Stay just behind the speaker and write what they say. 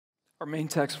Our main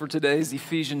text for today is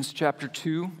Ephesians chapter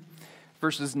 2,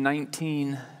 verses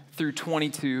 19 through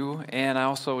 22. And I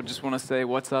also just want to say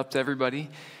what's up to everybody.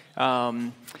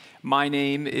 My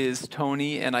name is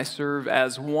Tony, and I serve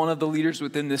as one of the leaders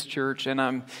within this church. And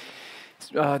I'm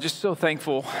just so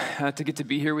thankful to get to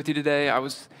be here with you today. I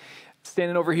was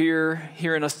standing over here,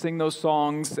 hearing us sing those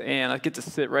songs, and I get to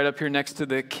sit right up here next to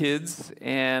the kids.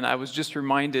 And I was just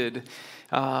reminded,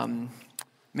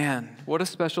 man, what a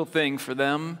special thing for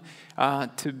them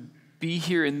to be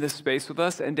here in this space with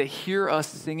us and to hear us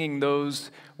singing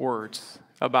those words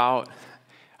about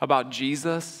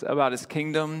Jesus, about his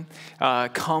kingdom.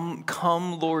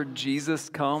 Come, Lord Jesus,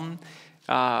 come.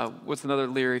 What's another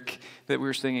lyric that we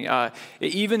were singing?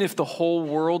 Even if the whole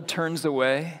world turns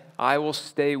away, I will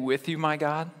stay with you, my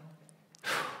God.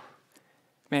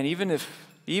 Man, even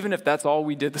if that's all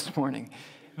we did this morning,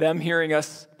 them hearing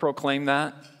us proclaim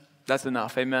that, that's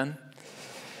enough. Amen.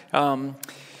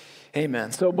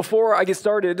 Amen. So before I get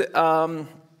started, I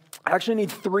actually need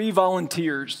 3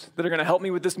 volunteers that are going to help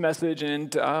me with this message,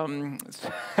 and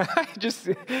I just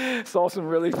saw some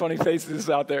really funny faces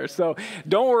out there. So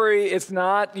don't worry,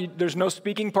 there's no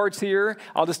speaking parts here.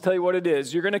 I'll just tell you what it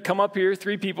is. You're going to come up here.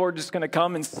 3 people are just going to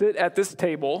come and sit at this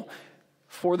table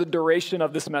for the duration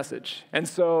of this message. And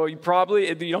so you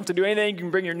don't have to do anything. You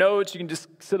can bring your notes. You can just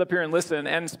sit up here and listen.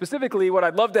 And specifically, what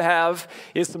I'd love to have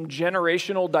is some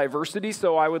generational diversity.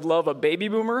 So I would love a baby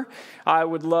boomer. I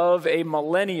would love a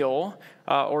millennial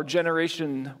or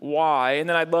Generation Y. And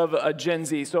then I'd love a Gen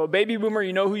Z. So a baby boomer,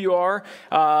 you know who you are.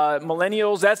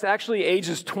 Millennials, that's actually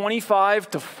ages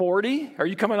 25 to 40. Are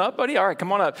you coming up, buddy? All right,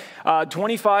 come on up.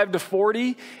 25 to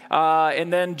 40.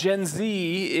 And then Gen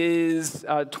Z is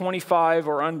 25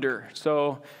 or under.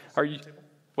 So are you,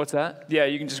 what's that? Yeah,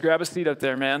 you can just grab a seat up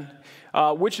there, man.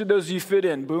 Which of those do you fit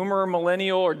in? Boomer,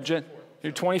 millennial, or Gen?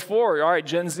 You're 24. All right,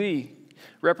 Gen Z.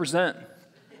 Represent.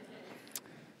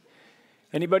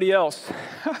 Anybody else?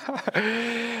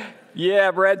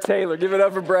 Yeah, Brad Taylor. Give it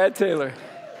up for Brad Taylor.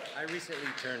 I recently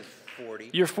turned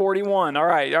 40. You're 41. All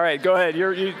right. Go ahead.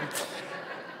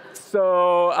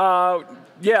 So,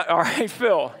 yeah. All right,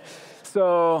 Phil.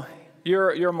 So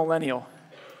you're a millennial.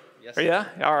 Yes. Yeah.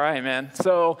 All right, man.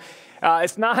 So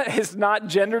it's not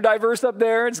gender diverse up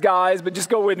there. It's guys, but just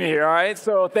go with me here. All right.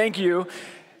 So thank you.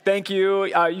 Thank you.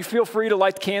 You feel free to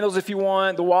light the candles if you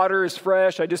want. The water is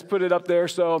fresh. I just put it up there.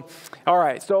 So, all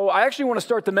right. So I actually want to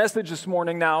start the message this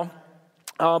morning now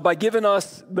by giving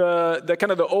us the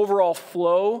kind of the overall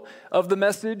flow of the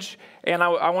message, and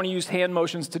I want to use hand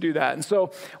motions to do that. And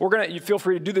so you feel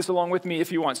free to do this along with me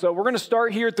if you want. So we're going to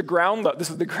start here at the ground level. This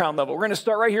is the ground level. We're going to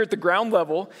start right here at the ground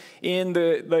level in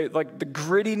the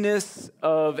grittiness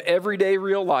of everyday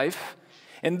real life.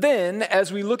 And then,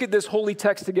 as we look at this holy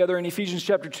text together in Ephesians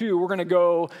chapter 2, we're going to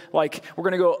go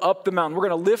up the mountain. We're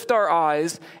going to lift our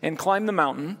eyes and climb the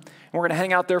mountain. And we're going to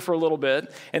hang out there for a little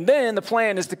bit. And then the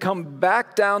plan is to come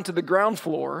back down to the ground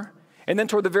floor. And then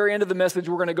toward the very end of the message,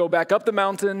 we're going to go back up the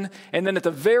mountain. And then at the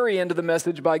very end of the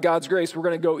message, by God's grace, we're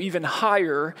going to go even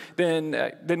higher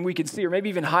than we could see, or maybe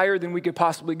even higher than we could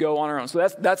possibly go on our own. So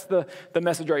that's the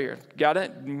message right here. Got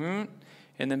it? Mm-hmm.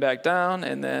 And then back down,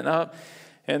 and then up,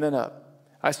 and then up.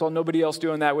 I saw nobody else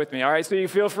doing that with me. All right, so you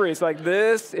feel free. It's like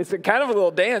this. It's kind of a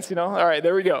little dance, you know. All right,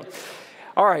 there we go.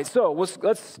 All right, so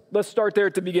let's start there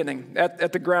at the beginning,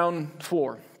 at the ground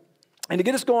floor. And to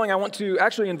get us going, I want to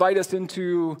actually invite us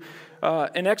into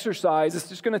an exercise. It's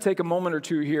just going to take a moment or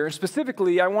two here.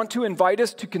 Specifically, I want to invite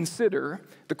us to consider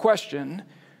the question,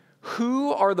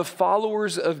 who are the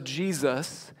followers of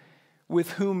Jesus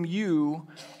with whom you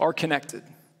are connected?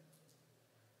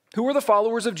 Who are the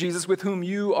followers of Jesus with whom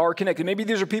you are connected? Maybe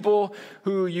these are people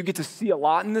who you get to see a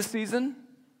lot in this season,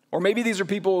 or maybe these are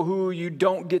people who you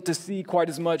don't get to see quite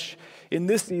as much in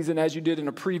this season as you did in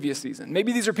a previous season.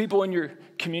 Maybe these are people in your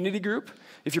community group.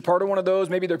 If you're part of one of those,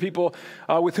 maybe they're people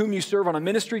with whom you serve on a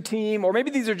ministry team, or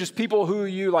maybe these are just people who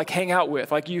you hang out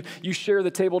with, like you share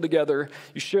the table together.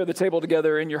 You share the table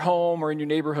together in your home or in your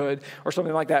neighborhood or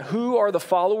something like that. Who are the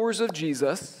followers of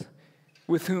Jesus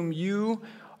with whom you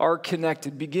are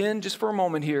connected? Begin just for a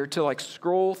moment here to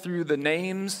scroll through the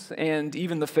names and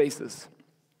even the faces.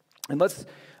 And let's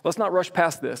not rush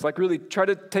past this. Really try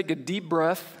to take a deep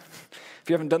breath if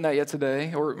you haven't done that yet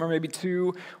today, or maybe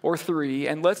 2 or 3.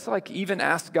 And let's even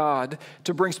ask God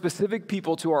to bring specific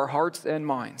people to our hearts and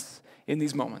minds in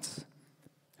these moments.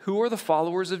 Who are the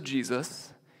followers of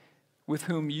Jesus with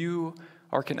whom you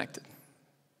are connected?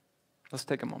 Let's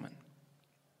take a moment.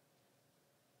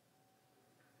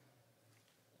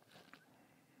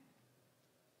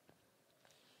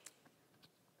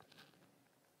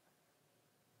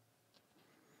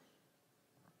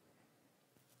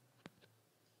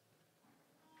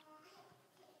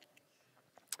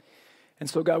 And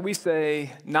so, God, we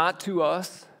say, not to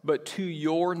us, but to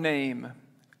your name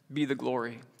be the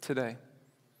glory today.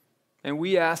 And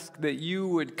we ask that you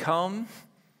would come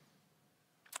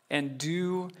and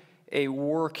do a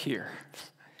work here.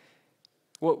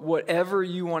 Whatever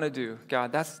you want to do,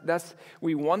 God,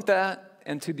 we want that,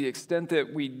 and to the extent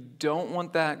that we don't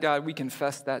want that, God, we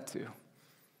confess that too.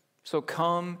 So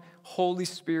come, Holy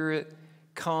Spirit,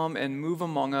 come and move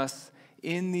among us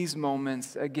in these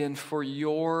moments, again, for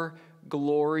your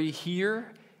glory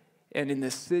here and in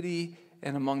this city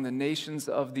and among the nations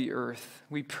of the earth.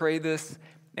 We pray this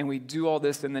and we do all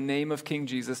this in the name of King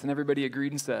Jesus. And everybody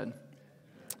agreed and said,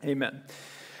 amen.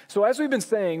 So as we've been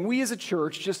saying, we as a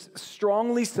church just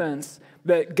strongly sense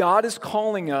that God is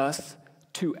calling us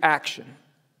to action.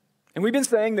 And we've been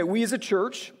saying that we as a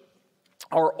church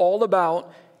are all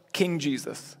about King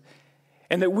Jesus.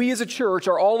 And that we as a church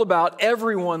are all about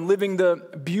everyone living the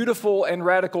beautiful and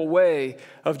radical way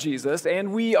of Jesus.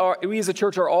 And we as a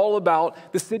church are all about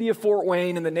the city of Fort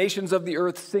Wayne and the nations of the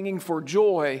earth singing for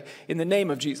joy in the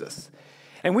name of Jesus.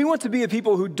 And we want to be a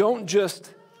people who don't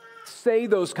just say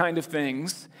those kind of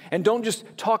things and don't just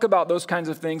talk about those kinds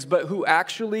of things, but who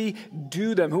actually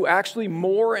do them, who actually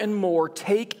more and more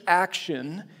take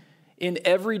action in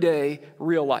everyday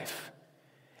real life.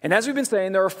 And as we've been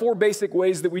saying, there are 4 basic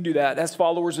ways that we do that as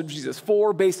followers of Jesus.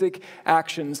 4 basic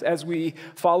actions as we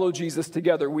follow Jesus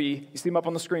together. You see them up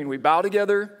on the screen. We bow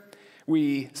together,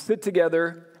 we sit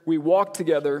together, we walk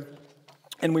together,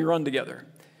 and we run together.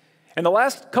 And the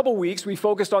last couple weeks, we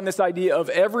focused on this idea of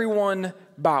everyone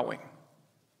bowing.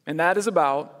 And that is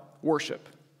about worship.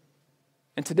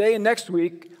 And today and next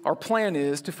week, our plan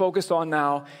is to focus on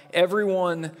now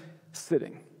everyone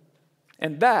sitting.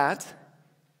 And that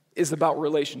is about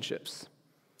relationships.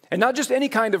 And not just any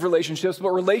kind of relationships, but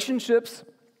relationships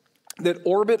that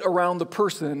orbit around the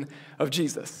person of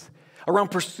Jesus,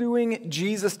 around pursuing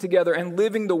Jesus together and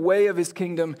living the way of his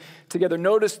kingdom together.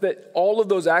 Notice that all of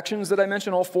those actions that I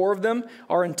mentioned, all 4 of them,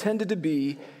 are intended to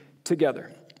be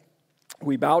together.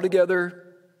 We bow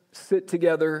together, sit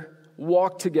together,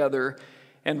 walk together,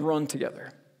 and run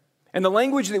together. And the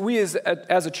language that we as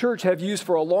a church have used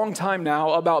for a long time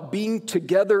now about being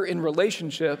together in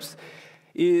relationships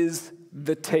is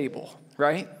the table,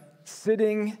 right?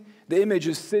 The image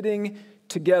is sitting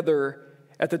together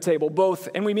at the table,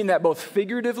 and we mean that both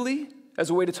figuratively as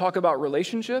a way to talk about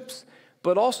relationships,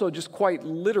 but also just quite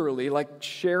literally, like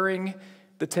sharing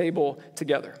the table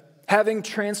together. Having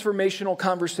transformational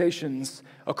conversations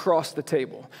across the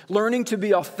table. Learning to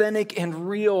be authentic and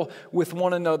real with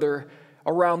one another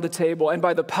around the table, and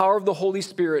by the power of the Holy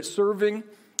Spirit, serving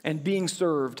and being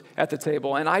served at the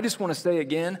table. And I just want to say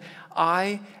again,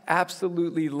 I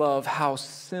absolutely love how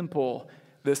simple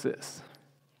this is.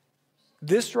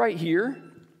 This right here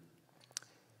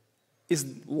is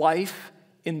life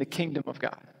in the kingdom of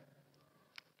God.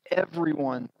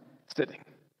 Everyone sitting.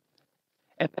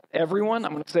 And that everyone,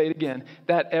 I'm going to say it again,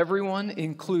 that everyone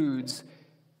includes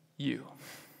you.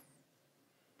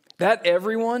 That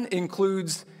everyone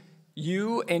includes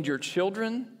you and your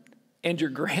children and your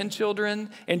grandchildren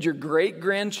and your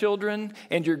great-grandchildren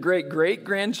and your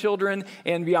great-great-grandchildren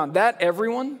and beyond. That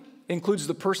everyone includes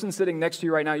the person sitting next to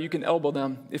you right now. You can elbow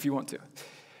them if you want to.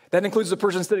 That includes the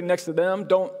person sitting next to them.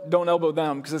 Don't elbow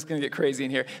them because it's going to get crazy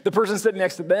in here. The person sitting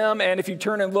next to them, and if you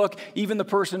turn and look, even the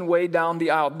person way down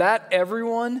the aisle. That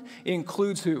everyone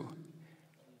includes who?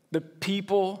 The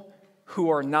people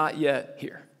who are not yet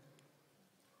here.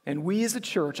 And we as a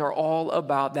church are all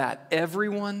about that.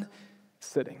 Everyone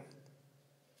sitting.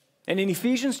 And in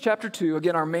Ephesians chapter 2,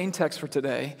 again, our main text for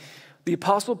today, the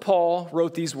Apostle Paul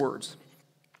wrote these words,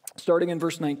 starting in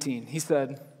verse 19. He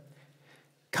said,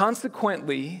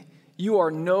 "Consequently, you are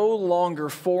no longer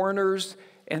foreigners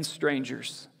and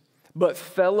strangers, but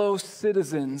fellow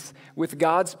citizens with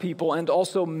God's people and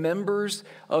also members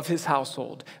of his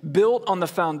household, built on the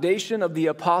foundation of the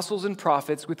apostles and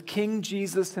prophets with King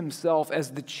Jesus himself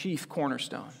as the chief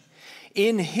cornerstone.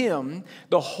 In him,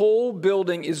 the whole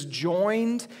building is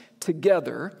joined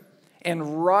together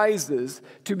and rises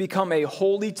to become a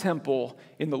holy temple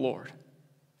in the Lord.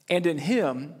 And in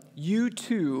him, you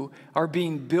too are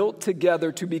being built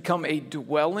together to become a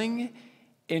dwelling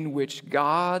in which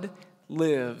God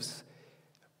lives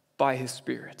by his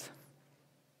Spirit."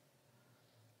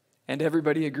 And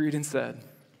everybody agreed and said,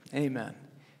 amen.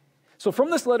 So from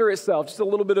this letter itself, just a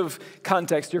little bit of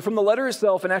context here, from the letter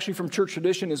itself and actually from church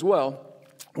tradition as well,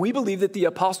 we believe that the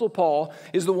Apostle Paul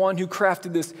is the one who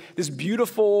crafted this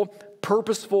beautiful,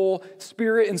 purposeful,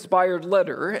 Spirit-inspired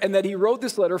letter, and that he wrote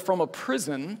this letter from a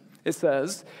prison, it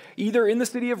says, either in the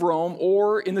city of Rome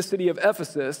or in the city of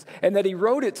Ephesus, and that he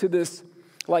wrote it to this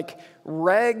like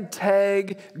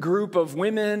ragtag group of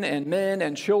women and men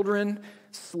and children,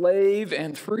 slave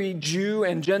and free, Jew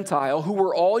and Gentile, who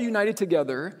were all united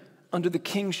together under the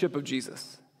kingship of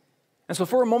Jesus. And so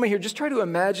for a moment here, just try to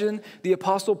imagine the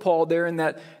Apostle Paul there in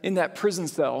that prison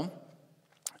cell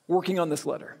working on this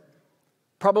letter.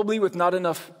 Probably with not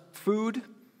enough food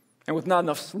and with not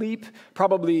enough sleep.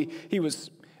 Probably he was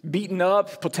beaten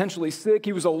up, potentially sick.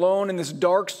 He was alone in this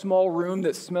dark, small room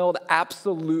that smelled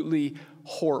absolutely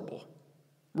horrible.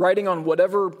 Writing on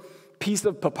whatever piece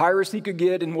of papyrus he could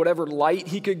get and whatever light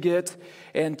he could get,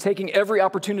 and taking every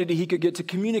opportunity he could get to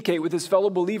communicate with his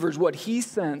fellow believers what he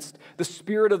sensed the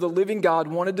Spirit of the living God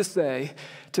wanted to say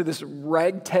to this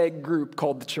ragtag group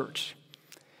called the church.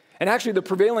 And actually, the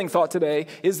prevailing thought today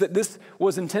is that this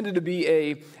was intended to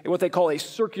be what they call a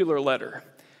circular letter.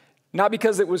 Not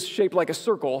because it was shaped like a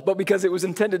circle, but because it was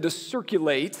intended to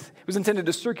circulate. It was intended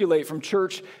to circulate from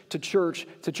church to church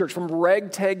to church, from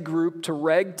ragtag group to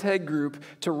ragtag group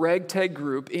to ragtag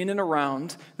group in and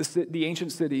around the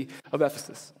ancient city of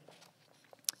Ephesus.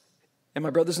 And my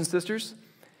brothers and sisters,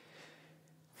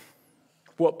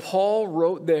 what Paul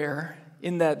wrote there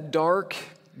in that dark,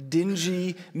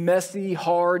 dingy, messy,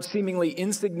 hard, seemingly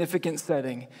insignificant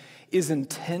setting is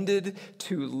intended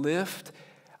to lift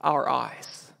our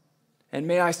eyes. And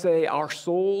may I say, our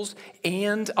souls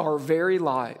and our very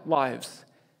lives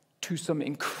to some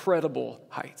incredible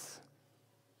heights.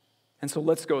 And so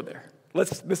let's go there.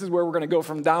 This is where we're going to go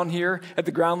from down here at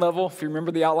the ground level. If you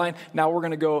remember the outline, now we're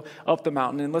going to go up the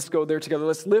mountain. And let's go there together.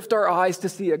 Let's lift our eyes to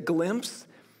see a glimpse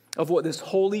of what this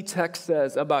holy text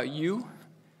says about you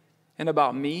and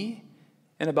about me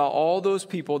and about all those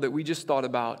people that we just thought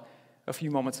about a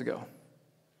few moments ago.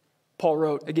 Paul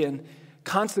wrote, again,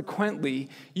 consequently,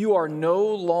 you are no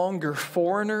longer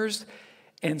foreigners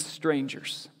and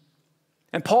strangers.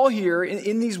 And Paul here,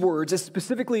 in these words, is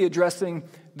specifically addressing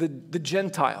the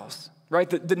Gentiles, right?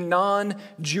 The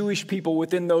non-Jewish people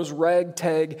within those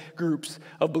ragtag groups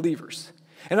of believers.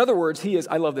 In other words,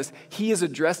 I love this, he is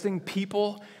addressing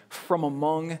people from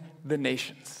among the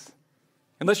nations.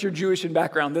 Unless you're Jewish in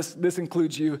background, this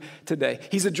includes you today.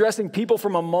 He's addressing people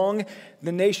from among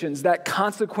the nations. That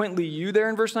consequently you there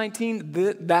in verse 19,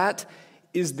 that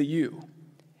is the you.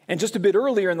 And just a bit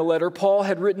earlier in the letter, Paul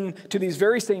had written to these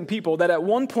very same people that at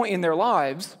one point in their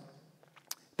lives,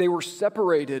 they were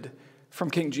separated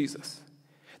from King Jesus.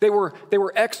 They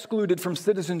were excluded from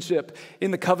citizenship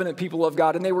in the covenant people of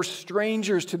God, and they were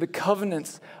strangers to the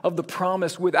covenants of the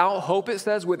promise without hope, it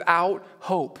says, without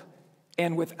hope.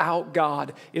 And without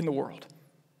God in the world.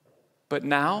 But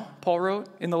now, Paul wrote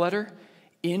in the letter,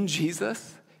 in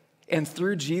Jesus and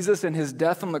through Jesus and his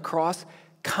death on the cross,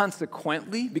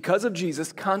 consequently, because of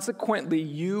Jesus, consequently,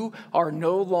 you are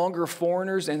no longer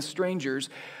foreigners and strangers,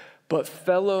 but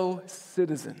fellow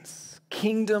citizens,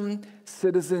 kingdom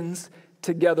citizens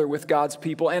together with God's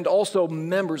people, and also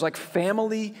members, like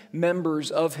family members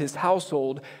of his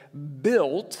household,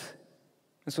 built.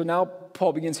 And so now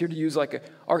Paul begins here to use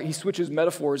he switches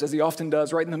metaphors as he often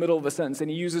does right in the middle of a sentence, and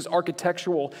he uses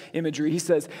architectural imagery. He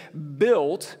says,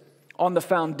 built on the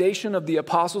foundation of the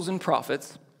apostles and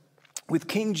prophets with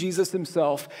King Jesus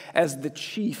himself as the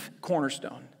chief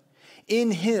cornerstone.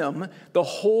 In him, the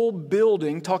whole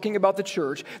building, talking about the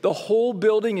church, the whole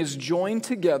building is joined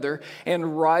together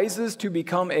and rises to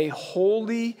become a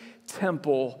holy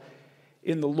temple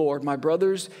in the Lord. My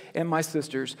brothers and my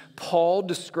sisters, Paul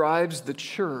describes the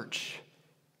church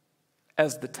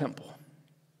as the temple.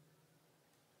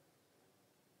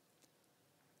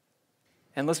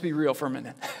 And let's be real for a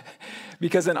minute.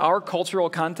 Because in our cultural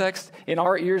context, in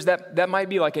our ears, that might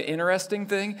be like an interesting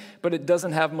thing, but it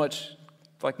doesn't have much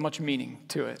meaning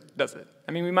to it, does it?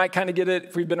 I mean, we might kind of get it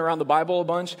if we've been around the Bible a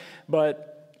bunch, but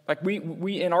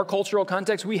we in our cultural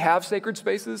context, we have sacred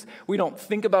spaces. We don't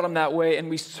think about them that way, and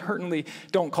we certainly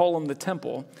don't call them the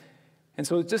temple. And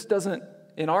so it just doesn't,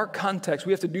 in our context,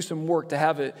 we have to do some work to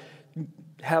have it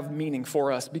have meaning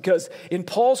for us. Because in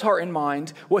Paul's heart and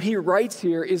mind, what he writes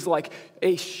here is like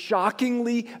a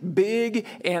shockingly big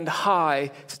and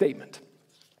high statement.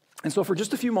 And so for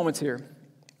just a few moments here,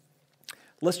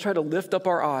 let's try to lift up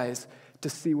our eyes to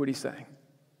see what he's saying.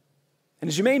 And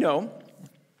as you may know,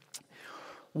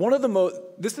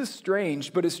 this is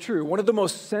strange, but it's true. One of the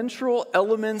most central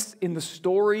elements in the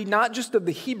story, not just of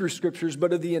the Hebrew scriptures,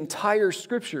 but of the entire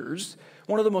scriptures,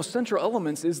 one of the most central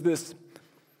elements is this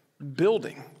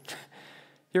building.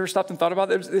 You ever stopped and thought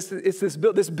about it? It's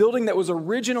this building that was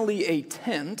originally a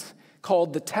tent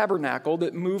called the tabernacle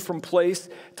that moved from place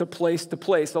to place to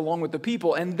place along with the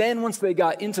people. And then once they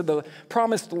got into the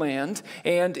promised land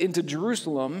and into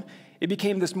Jerusalem, it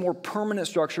became this more permanent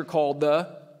structure called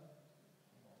the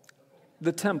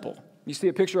the temple. You see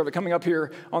a picture of it coming up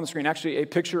here on the screen, actually a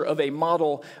picture of a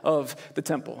model of the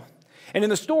temple. And in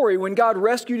the story, when God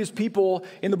rescued his people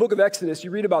in the book of Exodus,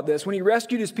 you read about this, when he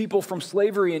rescued his people from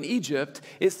slavery in Egypt,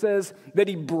 it says that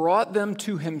he brought them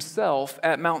to himself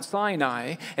at Mount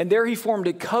Sinai, and there he formed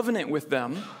a covenant with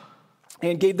them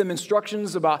and gave them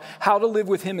instructions about how to live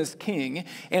with him as king.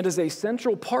 And as a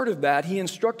central part of that, he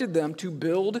instructed them to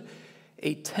build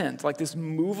a tent, like this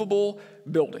movable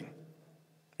building.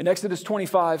 In Exodus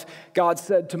 25, God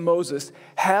said to Moses,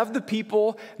 have the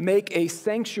people make a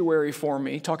sanctuary for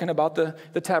me, talking about the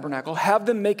tabernacle, have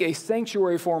them make a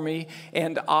sanctuary for me,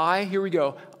 and here we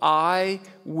go, I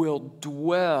will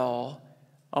dwell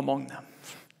among them.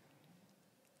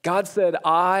 God said,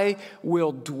 I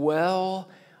will dwell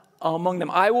among them.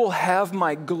 I will have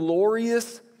my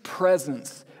glorious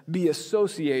presence be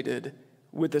associated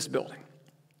with this building.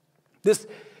 This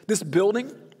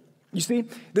building, you see,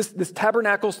 this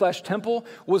tabernacle/temple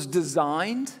was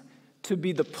designed to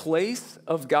be the place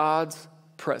of God's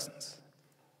presence.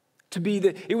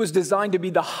 It was designed to be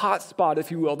the hot spot,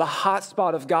 if you will, the hot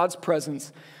spot of God's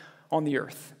presence on the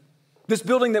earth. This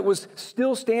building that was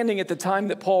still standing at the time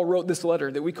that Paul wrote this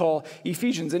letter that we call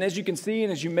Ephesians. And as you can see,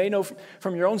 and as you may know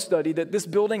from your own study, that this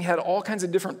building had all kinds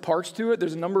of different parts to it.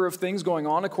 There's a number of things going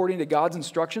on according to God's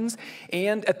instructions.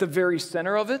 And at the very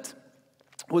center of it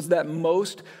was that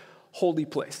most holy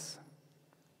place.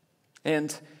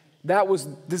 And that was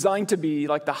designed to be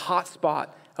like the hot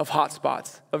spot of hot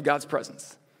spots of God's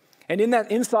presence. And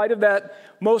inside of that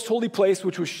most holy place,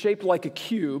 which was shaped like a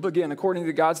cube, again, according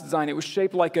to God's design, it was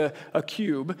shaped like a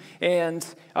cube. And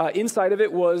inside of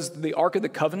it was the Ark of the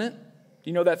Covenant.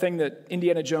 You know that thing that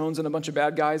Indiana Jones and a bunch of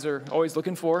bad guys are always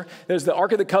looking for? There's the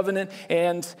Ark of the Covenant,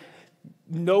 and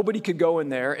nobody could go in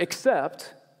there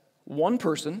except one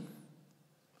person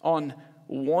on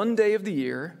one day of the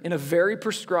year, in a very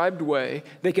prescribed way.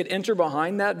 They could enter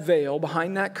behind that veil,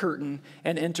 behind that curtain,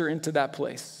 and enter into that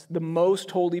place, the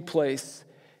most holy place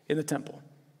in the temple.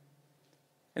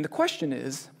 And the question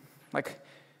is,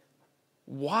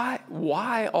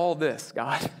 why all this,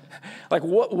 God?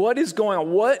 What is going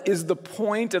on? What is the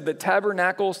point of the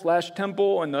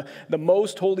tabernacle/temple and the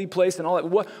most holy place and all that?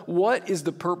 What is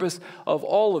the purpose of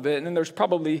all of it? And then there's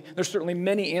certainly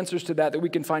many answers to that we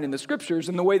can find in the scriptures.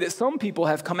 And the way that some people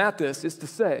have come at this is to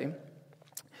say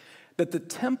that the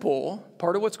temple,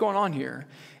 part of what's going on here,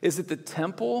 is that the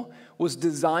temple was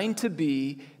designed to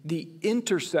be the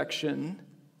intersection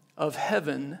of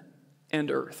heaven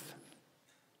and earth.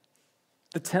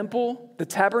 The temple, the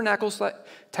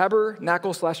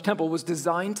tabernacle/temple was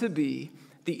designed to be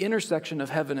the intersection of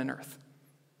heaven and earth.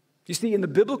 You see, in the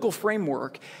biblical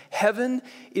framework, heaven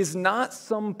is not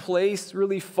some place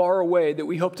really far away that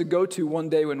we hope to go to one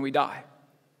day when we die.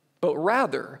 But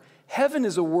rather, heaven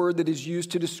is a word that is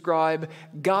used to describe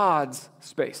God's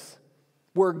space,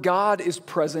 where God is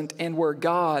present and where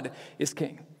God is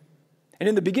king. And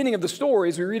in the beginning of the story,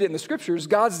 as we read it in the scriptures,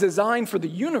 God's design for the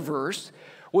universe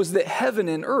was that heaven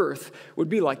and earth would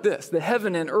be like this, that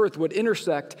heaven and earth would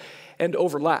intersect and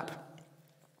overlap.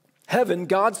 Heaven,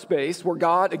 God's space, where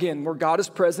God is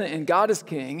present and God is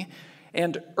king,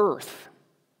 and earth,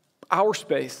 our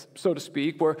space, so to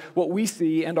speak, where what we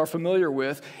see and are familiar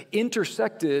with,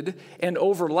 intersected and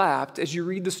overlapped as you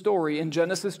read the story in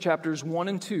Genesis chapters 1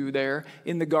 and 2 there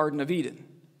in the Garden of Eden.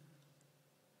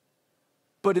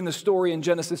 But in the story in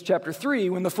Genesis chapter 3,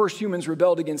 when the first humans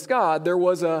rebelled against God, there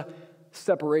was a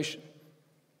separation.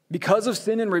 Because of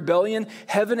sin and rebellion,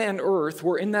 heaven and earth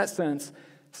were in that sense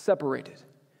separated.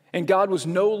 And God was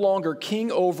no longer king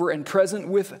over and present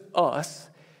with us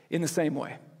in the same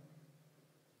way.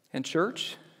 And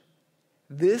church,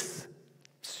 this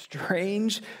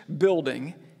strange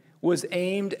building was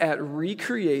aimed at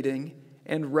recreating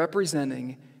and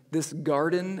representing this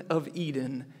Garden of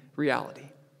Eden reality.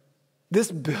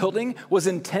 This building was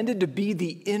intended to be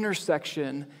the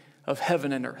intersection of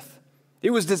heaven and earth. It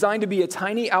was designed to be a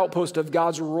tiny outpost of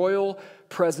God's royal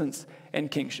presence and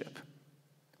kingship,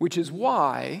 which is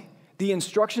why the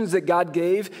instructions that God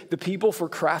gave the people for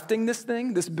crafting this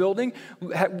building,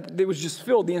 it was just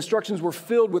filled. The instructions were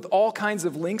filled with all kinds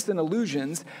of links and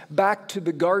allusions back to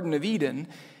the Garden of Eden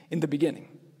in the beginning.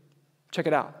 Check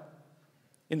it out.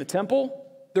 In the temple,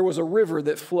 there was a river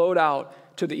that flowed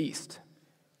out to the east.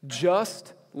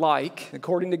 Just like,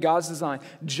 according to God's design,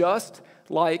 just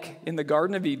like in the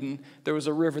Garden of Eden, there was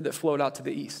a river that flowed out to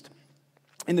the east.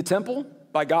 In the temple,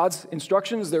 by God's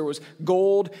instructions, there was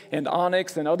gold and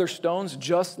onyx and other stones,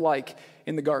 just like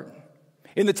in the garden.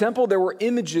 In the temple, there were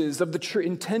images of the tree,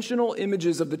 intentional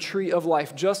images of the tree of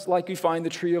life, just like we find the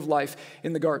tree of life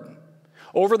in the garden.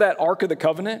 Over that Ark of the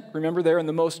Covenant, remember there in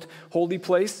the most holy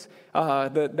place,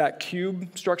 that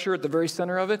cube structure at the very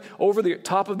center of it, over the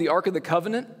top of the Ark of the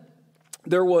Covenant,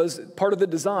 there was, part of the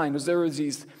design was there was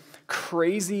these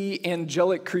crazy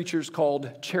angelic creatures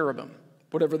called cherubim,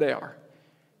 whatever they are.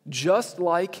 Just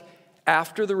like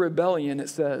after the rebellion, it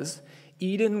says,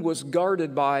 Eden was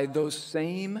guarded by those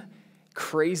same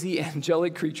crazy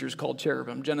angelic creatures called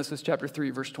cherubim, Genesis chapter 3,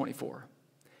 verse 24.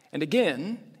 And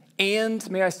again, and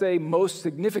may I say most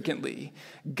significantly,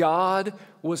 God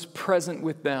was present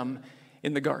with them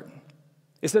in the garden.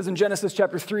 It says in Genesis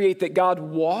chapter 3:8 that God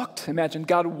walked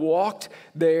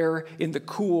there in the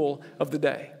cool of the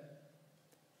day.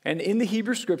 And in the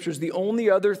Hebrew Scriptures, the only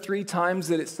other 3 times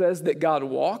that it says that God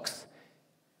walks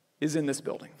is in this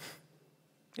building,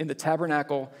 in the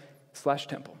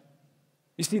tabernacle/temple.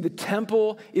 You see, the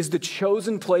temple is the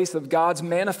chosen place of God's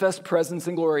manifest presence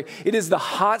and glory. It is the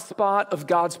hot spot of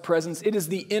God's presence. It is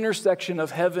the intersection of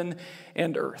heaven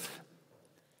and earth.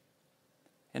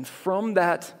 And from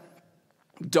that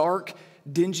dark,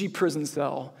 dingy prison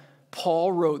cell,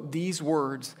 Paul wrote these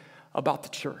words about the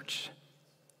church.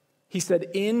 He said,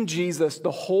 in Jesus,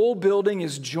 the whole building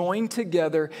is joined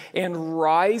together and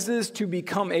rises to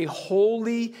become a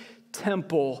holy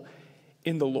temple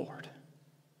in the Lord.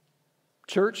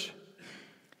 Church,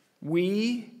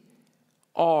 we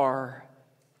are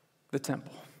the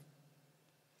temple.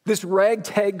 This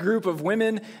ragtag group of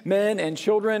women, men, and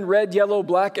children, red, yellow,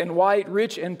 black, and white,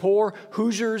 rich and poor,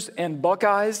 Hoosiers and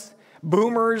Buckeyes,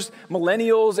 boomers,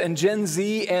 millennials, and Gen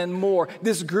Z, and more.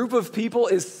 This group of people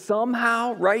is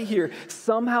somehow, right here,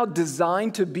 somehow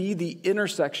designed to be the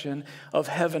intersection of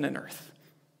heaven and earth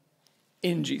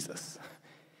in Jesus.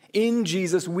 In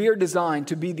Jesus, we are designed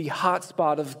to be the hot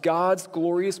spot of God's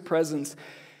glorious presence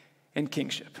and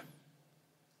kingship.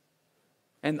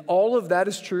 And all of that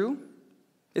is true,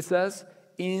 it says,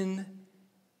 in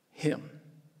Him.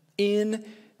 In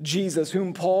Jesus,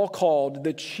 whom Paul called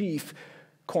the chief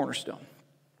cornerstone.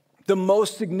 The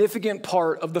most significant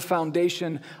part of the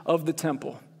foundation of the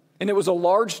temple. And it was a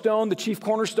large stone. The chief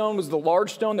cornerstone was the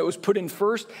large stone that was put in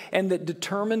first and that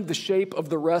determined the shape of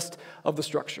the rest of the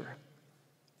structure.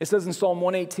 It says in Psalm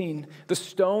 118, the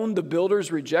stone the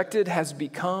builders rejected has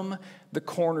become the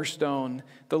cornerstone.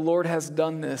 The Lord has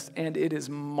done this, and it is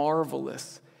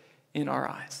marvelous in our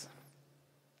eyes.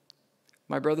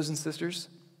 My brothers and sisters,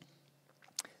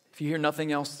 if you hear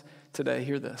nothing else today,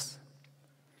 hear this.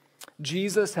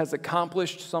 Jesus has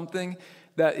accomplished something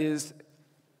that is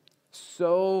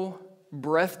so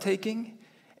breathtaking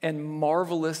and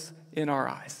marvelous in our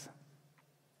eyes.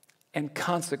 And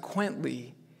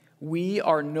consequently, we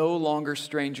are no longer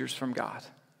strangers from God.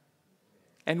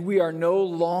 And we are no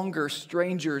longer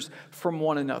strangers from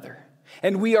one another.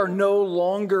 And we are no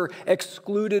longer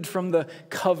excluded from the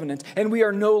covenant. And we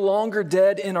are no longer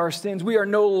dead in our sins. We are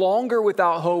no longer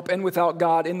without hope and without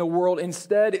God in the world.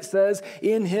 Instead, it says,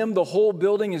 in Him the whole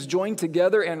building is joined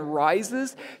together and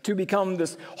rises to become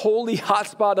this holy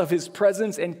hotspot of His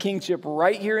presence and kingship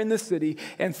right here in the city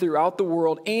and throughout the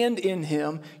world. And in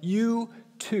Him, you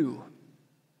too.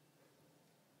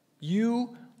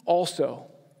 You also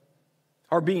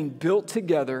are being built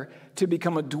together to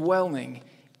become a dwelling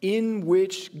in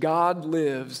which God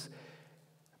lives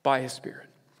by His Spirit.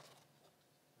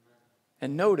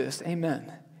 And notice,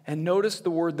 amen, and notice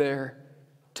the word there,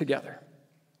 together.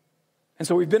 And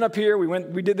so we've been up here,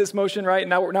 we did this motion, right?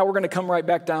 Now we're going to come right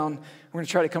back down. We're going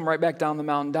to try to come right back down the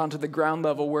mountain, down to the ground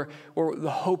level where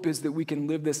the hope is that we can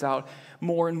live this out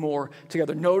more and more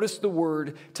together. Notice the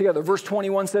word together. Verse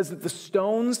 21 says that the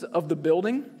stones of the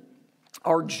building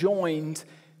are joined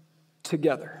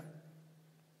together.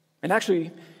 And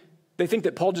actually, they think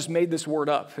that Paul just made this word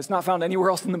up. It's not found anywhere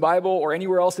else in the Bible or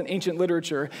anywhere else in ancient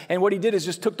literature. And what he did is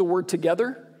just took the word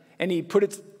together and he put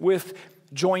it with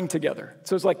joined together.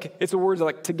 So it's a word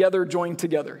like together, joined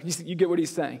together. You get what he's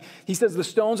saying. He says the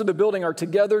stones of the building are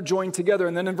together, joined together.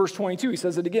 And then in verse 22, he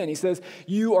says it again. He says,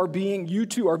 you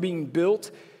two are being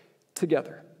built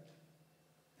together.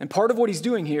 And part of what he's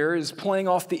doing here is playing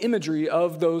off the imagery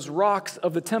of those rocks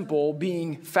of the temple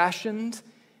being fashioned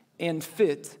and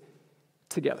fit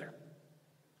together.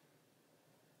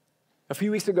 A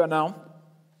few weeks ago now,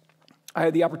 I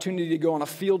had the opportunity to go on a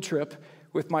field trip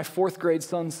with my 4th grade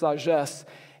son, Sages,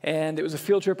 and it was a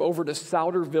field trip over to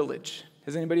Souder Village.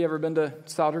 Has anybody ever been to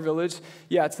Souter Village?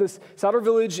 Yeah, Souter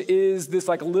Village is this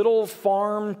like little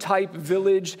farm type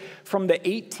village from the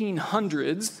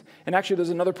 1800s. And actually there's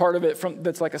another part of it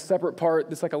that's like a separate part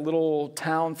that's like a little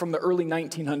town from the early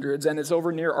 1900s, and it's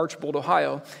over near Archbold,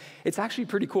 Ohio. It's actually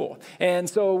pretty cool. And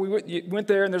so we went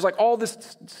there, and there's like all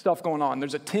this stuff going on.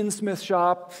 There's a tinsmith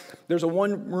shop. There's a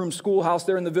one-room schoolhouse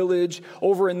there in the village.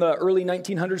 Over in the early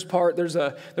 1900s part, there's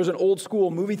an old school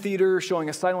movie theater showing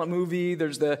a silent movie.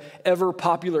 There's the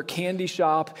ever-popular candy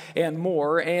shop and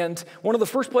more. And one of the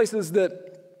first places that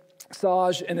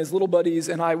Saj and his little buddies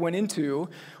and I went into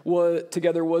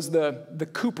together was the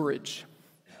cooperage.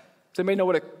 Does anybody know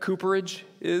what a cooperage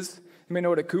is? Anybody know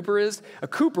what a cooper is? A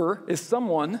cooper is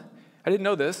someone, I didn't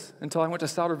know this until I went to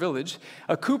Souter Village.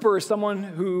 A cooper is someone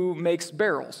who makes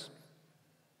barrels.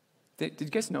 Did you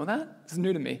guys know that? This is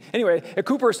new to me. Anyway, a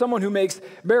cooper is someone who makes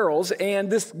barrels, and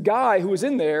this guy who was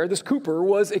in there, this cooper,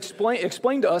 was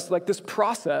explained to us like this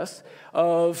process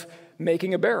of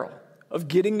making a barrel, of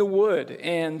getting the wood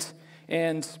and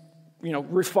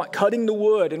cutting the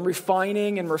wood and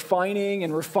refining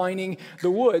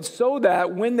the wood, so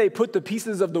that when they put the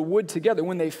pieces of the wood together,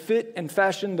 when they fit and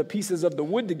fashion the pieces of the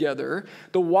wood together,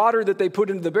 the water that they put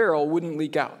into the barrel wouldn't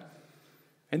leak out.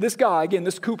 And this guy, again,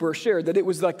 this cooper, shared that it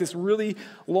was like this really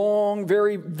long,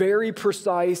 very, very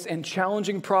precise and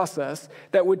challenging process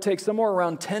that would take somewhere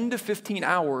around 10 to 15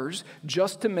 hours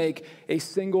just to make a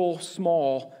single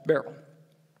small barrel.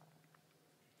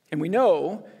 And we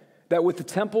know that with the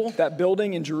temple, that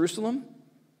building in Jerusalem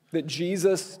that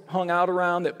Jesus hung out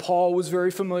around, that Paul was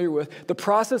very familiar with, the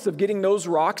process of getting those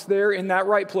rocks there in that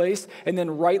right place and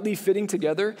then rightly fitting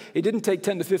together, it didn't take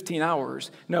 10 to 15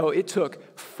 hours. No, it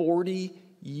took 40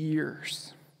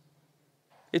 years.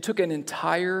 It took an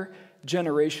entire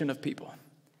generation of people.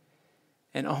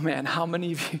 And oh man, how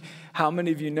many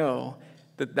of you know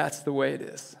that that's the way it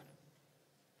is?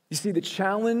 You see, the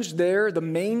challenge there, the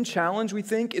main challenge, we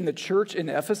think, in the church in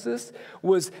Ephesus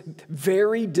was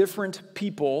very different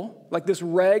people, like this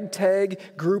ragtag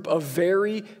group of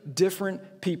very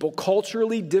different people,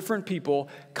 culturally different people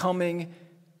coming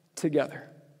together,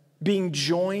 being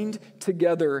joined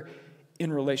together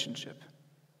in relationship.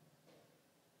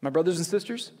 My brothers and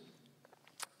sisters,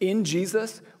 in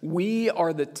Jesus, we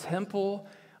are the temple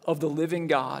of the living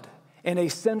God, and a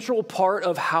central part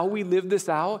of how we live this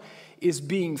out is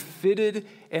being fitted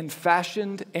and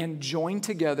fashioned and joined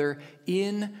together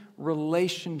in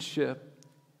relationship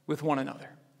with one another.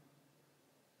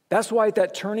 That's why at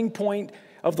that turning point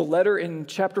of the letter in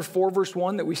chapter 4, verse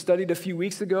 1 that we studied a few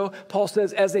weeks ago, Paul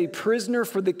says, "As a prisoner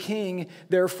for the king,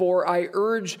 therefore, I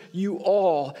urge you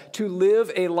all to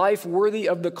live a life worthy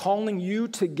of the calling you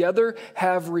together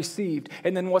have received."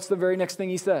 And then what's the very next thing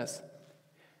he says?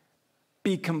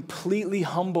 Be completely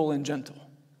humble and gentle.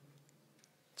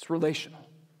 It's relational.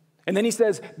 And then he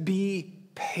says, be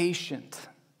patient,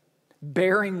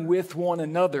 bearing with one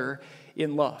another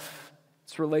in love.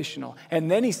 It's relational.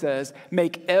 And then he says,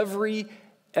 make every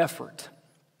effort.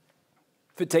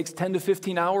 If it takes 10 to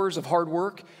 15 hours of hard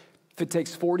work, if it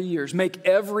takes 40 years, make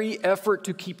every effort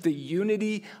to keep the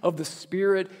unity of the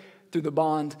Spirit through the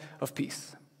bond of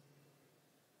peace.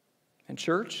 And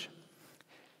church,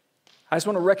 I just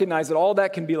want to recognize that all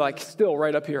that can be like still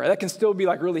right up here. That can still be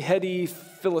like really heady,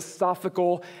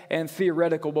 philosophical, and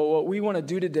theoretical. But what we want to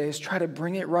do today is try to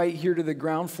bring it right here to the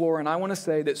ground floor. And I want to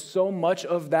say that so much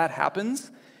of that happens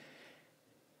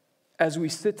as we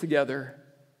sit together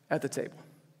at the table.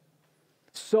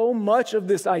 So much of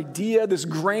this idea, this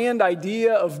grand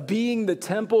idea of being the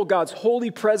temple, God's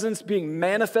holy presence being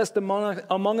manifest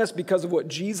among us because of what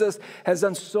Jesus has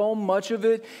done, so much of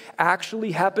it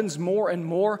actually happens more and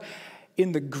more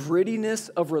in the grittiness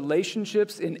of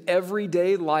relationships in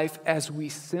everyday life as we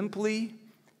simply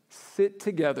sit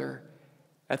together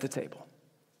at the table.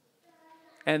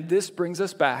 And this brings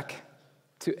us back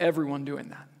to everyone doing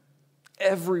that.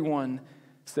 Everyone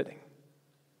sitting.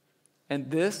 And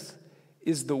this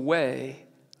is the way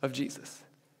of Jesus.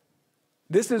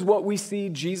 This is what we see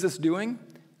Jesus doing.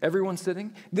 Everyone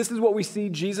sitting. This is what we see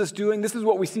Jesus doing. This is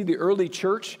what we see the early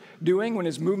church doing when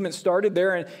his movement started.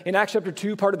 There in Acts chapter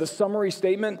 2, part of the summary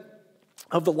statement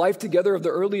of the life together of the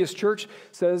earliest church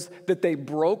says that they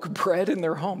broke bread in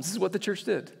their homes. This is what the church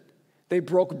did. They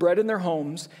broke bread in their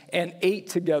homes and ate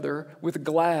together with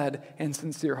glad and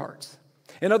sincere hearts.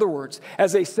 In other words,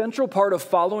 as a central part of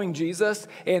following Jesus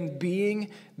and being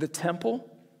the temple,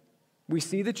 we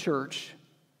see the church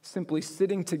simply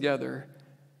sitting together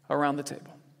around the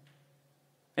table.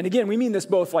 And again, we mean this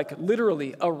both like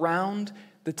literally around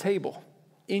the table,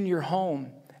 in your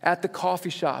home, at the coffee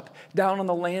shop, down on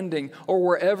the landing, or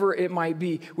wherever it might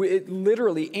be. It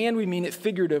literally, and we mean it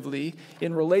figuratively,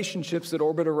 in relationships that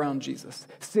orbit around Jesus.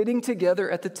 Sitting together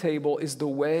at the table is the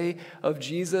way of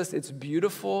Jesus. It's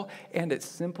beautiful and it's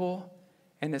simple,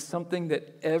 and it's something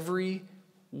that every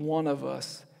one of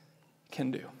us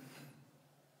can do.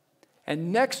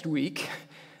 And next week,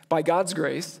 by God's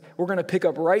grace, we're going to pick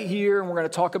up right here, and we're going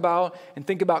to talk about and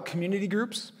think about community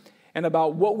groups and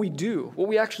about what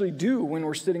we actually do when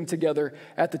we're sitting together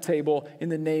at the table in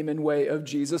the name and way of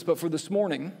Jesus. But for this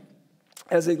morning,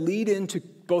 as a lead into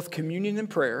both communion and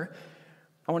prayer,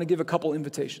 I want to give a couple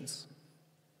invitations.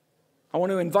 I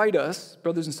want to invite us,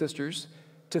 brothers and sisters,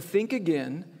 to think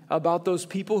again about those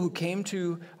people who came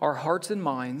to our hearts and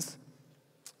minds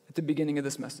at the beginning of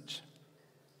this message.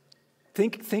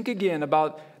 Think again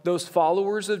about those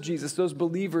followers of Jesus, those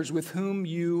believers with whom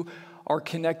you are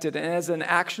connected. And as an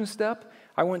action step,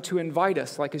 I want to invite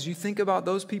us, like as you think about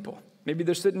those people, maybe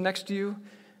they're sitting next to you,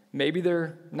 maybe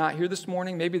they're not here this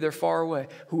morning, maybe they're far away.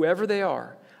 Whoever they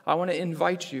are, I want to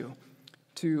invite you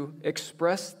to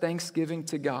express thanksgiving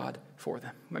to God for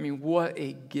them. I mean, what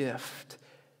a gift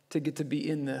to get to be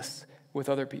in this with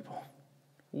other people.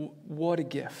 What a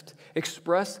gift.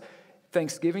 Express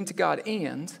thanksgiving to God,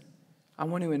 and I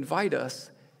want to invite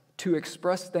us to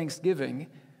express thanksgiving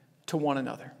to one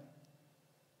another.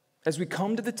 As we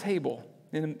come to the table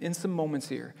in some moments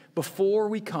here, before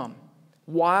we come,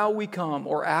 while we come,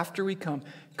 or after we come,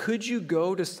 could you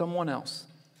go to someone else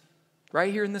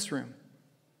right here in this room?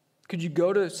 Could you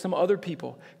go to some other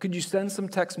people? Could you send some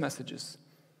text messages?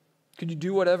 Could you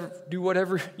do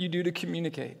whatever you do to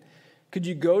communicate? Could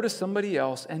you go to somebody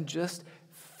else and just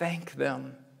thank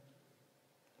them?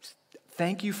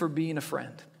 Thank you for being a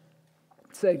friend.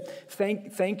 Say,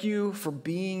 thank you for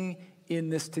being in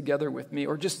this together with me.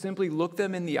 Or just simply look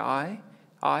them in the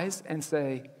eyes and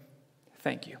say,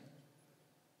 thank you.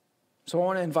 So I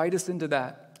want to invite us into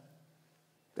that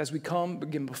as we come,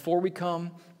 again, before we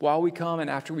come, while we come, and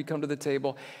after we come to the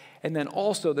table. And then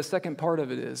also, the second part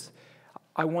of it is,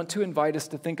 I want to invite us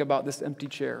to think about this empty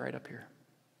chair right up here.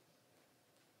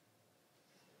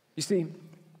 You see,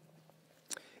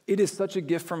 it is such a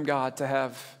gift from God to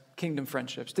have kingdom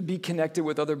friendships, to be connected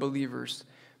with other believers.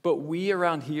 But we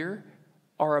around here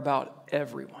are about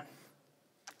everyone.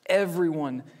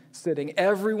 Everyone sitting,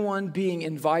 everyone being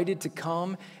invited to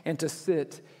come and to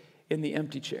sit in the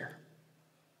empty chair.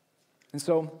 And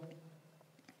so,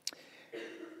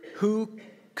 who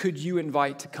could you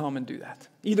invite to come and do that?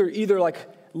 Either like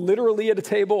literally at a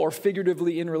table or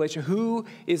figuratively in relation. Who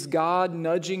is God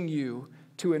nudging you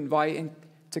to invite and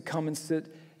to come and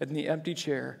sit in the empty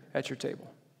chair at your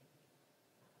table?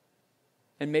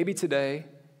 And maybe today,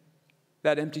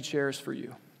 that empty chair is for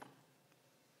you.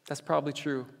 That's probably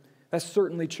true. That's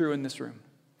certainly true in this room.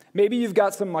 Maybe you've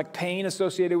got some like pain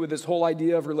associated with this whole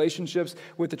idea of relationships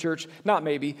with the church. Not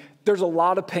maybe. There's a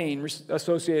lot of pain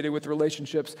associated with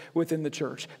relationships within the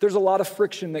church. There's a lot of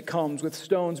friction that comes with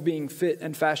stones being fit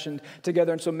and fashioned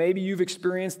together. And so maybe you've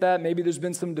experienced that. Maybe there's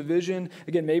been some division.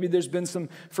 Again, maybe there's been some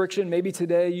friction. Maybe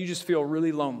today you just feel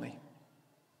really lonely.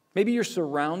 Maybe you're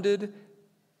surrounded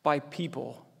by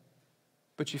people,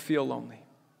 but you feel lonely.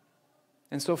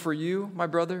 And so for you, my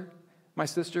brother, my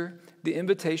sister, the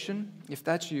invitation, if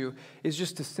that's you, is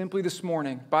just to simply this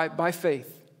morning, by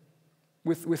faith,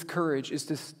 with courage, is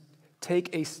to take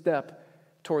a step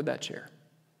toward that chair.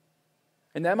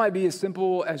 And that might be as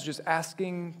simple as just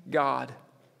asking God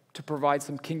to provide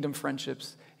some kingdom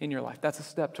friendships in your life. That's a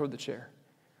step toward the chair.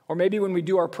 Or maybe when we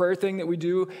do our prayer thing that we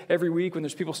do every week, when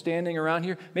there's people standing around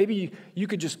here, maybe you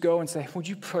could just go and say, would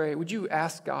you pray? Would you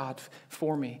ask God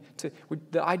for me?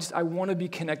 I want to be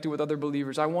connected with other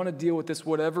believers. I want to deal with this,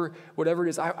 whatever it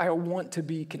is. I want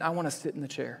to sit in the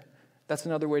chair. That's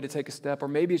another way to take a step. Or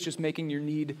maybe it's just making your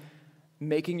need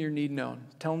known.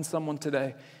 Telling someone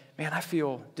today, man, I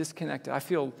feel disconnected. I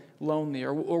feel lonely,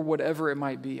 or whatever it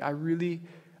might be. I really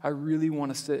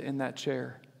want to sit in that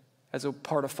chair as a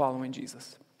part of following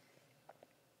Jesus.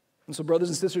 And so, brothers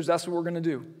and sisters, that's what we're going to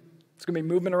do. It's going to be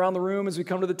movement around the room as we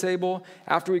come to the table,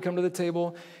 after we come to the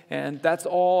table, and that's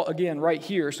all, again, right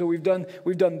here. So we've done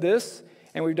this,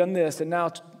 and we've done this, and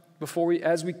now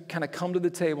as we kind of come to the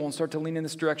table and start to lean in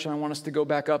this direction, I want us to go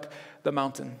back up the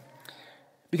mountain.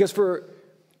 Because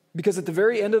at the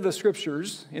very end of the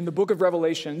scriptures, in the book of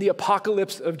Revelation, the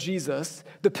apocalypse of Jesus,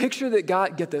 the picture that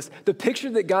God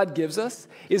gives us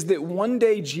is that one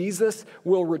day Jesus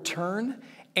will return,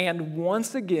 and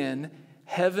once again,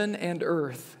 heaven and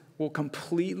earth will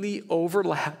completely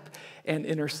overlap and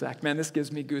intersect. Man, this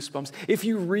gives me goosebumps. If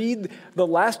you read the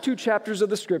last two chapters of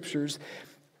the scriptures,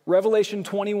 Revelation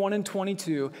 21 and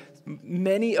 22,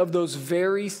 many of those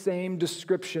very same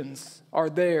descriptions are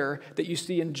there that you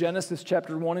see in Genesis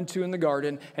chapter 1 and 2 in the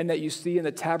garden and that you see in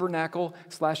the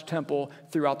tabernacle/temple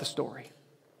throughout the story.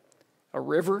 A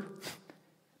river,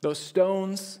 those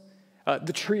stones,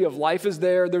 the tree of life is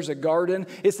there. There's a garden.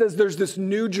 It says there's this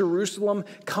new Jerusalem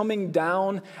coming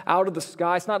down out of the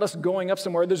sky. It's not us going up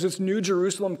somewhere. There's this new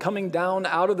Jerusalem coming down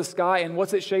out of the sky. And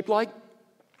what's it shaped like?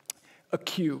 A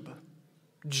cube.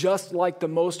 Just like the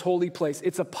most holy place.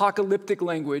 It's apocalyptic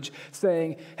language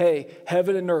saying, hey,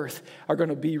 heaven and earth are going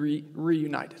to be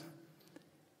reunited.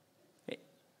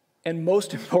 And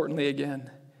most importantly, again,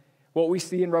 what we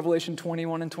see in Revelation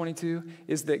 21 and 22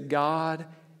 is that God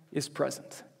is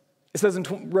present. It says in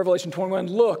Revelation 21,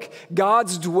 look,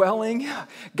 God's dwelling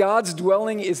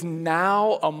is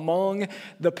now among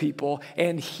the people,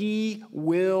 and he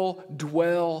will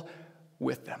dwell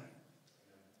with them.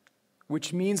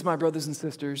 Which means, my brothers and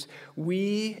sisters,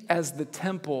 we as the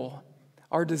temple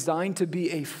are designed to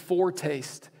be a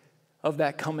foretaste of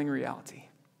that coming reality.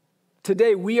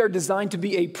 Today, we are designed to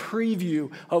be a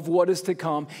preview of what is to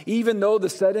come, even though the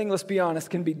setting, let's be honest,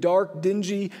 can be dark,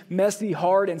 dingy, messy,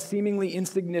 hard, and seemingly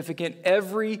insignificant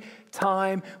every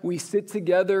time we sit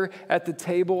together at the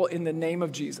table in the name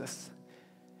of Jesus.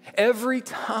 Every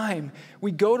time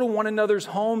we go to one another's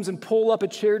homes and pull up a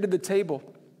chair to the table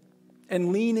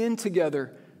and lean in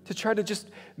together to try to just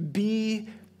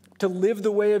to live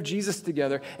the way of Jesus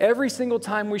together. Every single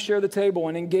time we share the table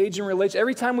and engage in relation,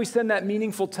 every time we send that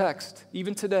meaningful text,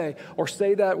 even today, or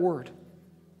say that word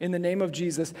in the name of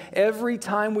Jesus, every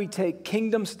time we take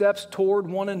kingdom steps toward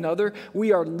one another,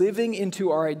 we are living into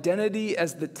our identity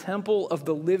as the temple of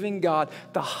the living God,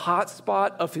 the hot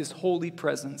spot of his holy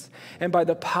presence. And by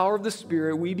the power of the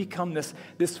Spirit, we become this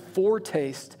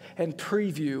foretaste and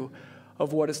preview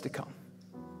of what is to come.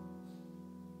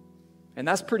 And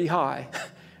that's pretty high.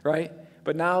 Right?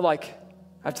 But now, I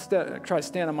have to try to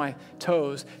stand on my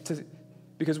toes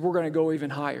because we're going to go even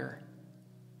higher.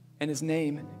 And his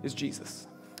name is Jesus.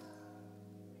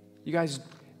 You guys,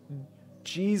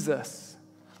 Jesus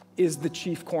is the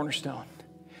chief cornerstone.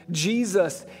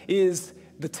 Jesus is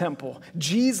the temple.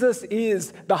 Jesus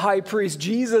is the high priest.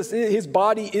 His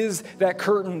body is that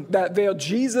curtain, that veil.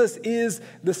 Jesus is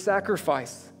the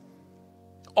sacrifice.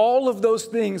 All of those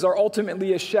things are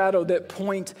ultimately a shadow that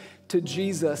point to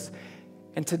Jesus.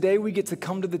 And today we get to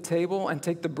come to the table and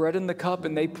take the bread and the cup,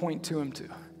 and they point to him too.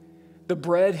 The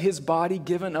bread, his body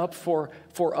given up for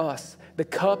us. The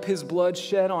cup, his blood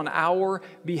shed on our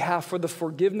behalf for the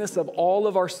forgiveness of all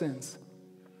of our sins.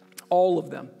 All of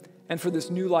them. And for this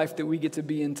new life that we get to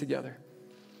be in together.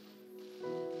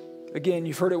 Again,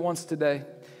 you've heard it once today.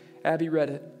 Abby read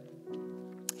it.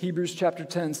 Hebrews chapter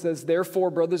 10 says, therefore,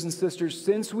 brothers and sisters,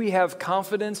 since we have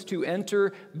confidence to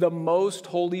enter the most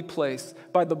holy place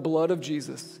by the blood of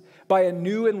Jesus, by a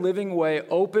new and living way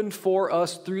opened for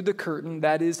us through the curtain,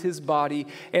 that is his body,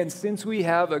 and since we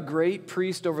have a great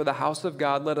priest over the house of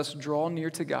God, let us draw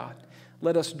near to God.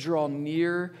 Let us draw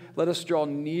near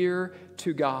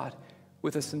to God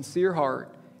with a sincere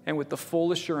heart and with the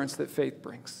full assurance that faith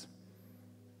brings.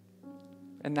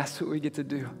 And that's what we get to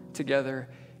do together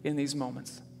in these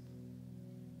moments.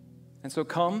 And so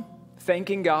come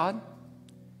thanking God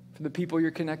for the people you're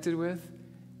connected with.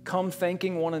 Come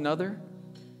thanking one another.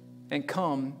 And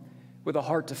come with a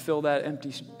heart to fill that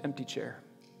empty chair.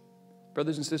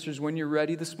 Brothers and sisters, when you're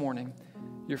ready this morning,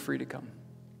 you're free to come.